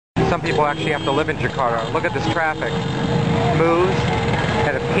Some people actually have to live in Jakarta. Look at this traffic. Moves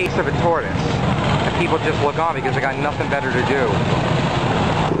at a pace of a tortoise. And people just look on because they got nothing better to do.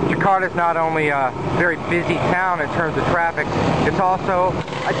 Jakarta is not only a very busy town in terms of traffic, it's also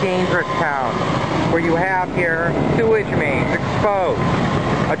a dangerous town where you have here sewage mains exposed.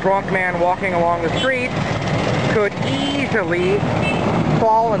 A drunk man walking along the street could easily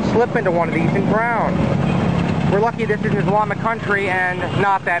fall and slip into one of these and drown. We're lucky this is an Islamic country and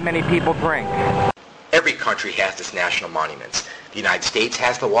not that many people drink. Every country has its national monuments. The United States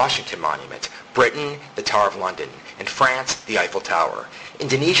has the Washington Monument, Britain, the Tower of London, and France, the Eiffel Tower.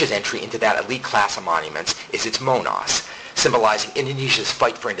 Indonesia's entry into that elite class of monuments is its Monas, symbolizing Indonesia's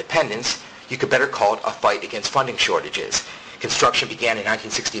fight for independence. You could better call it a fight against funding shortages. Construction began in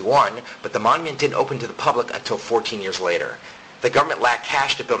 1961, but the monument didn't open to the public until 14 years later. The government lacked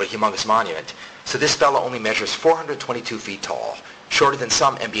cash to build a humongous monument, so this fella only measures 422 feet tall, shorter than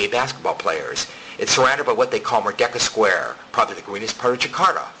some NBA basketball players. It's surrounded by what they call Merdeka Square, probably the greenest part of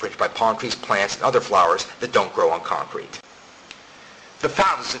Jakarta, fringed by palm trees, plants, and other flowers that don't grow on concrete. The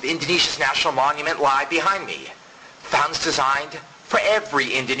fountains of Indonesia's national monument lie behind me. Fountains designed for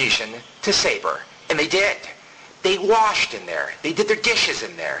every Indonesian to savor, and they did. They washed in there. They did their dishes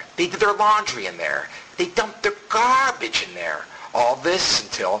in there. They did their laundry in there. They dumped their garbage in there. All this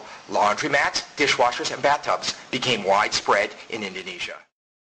until laundromats, dishwashers, and bathtubs became widespread in Indonesia.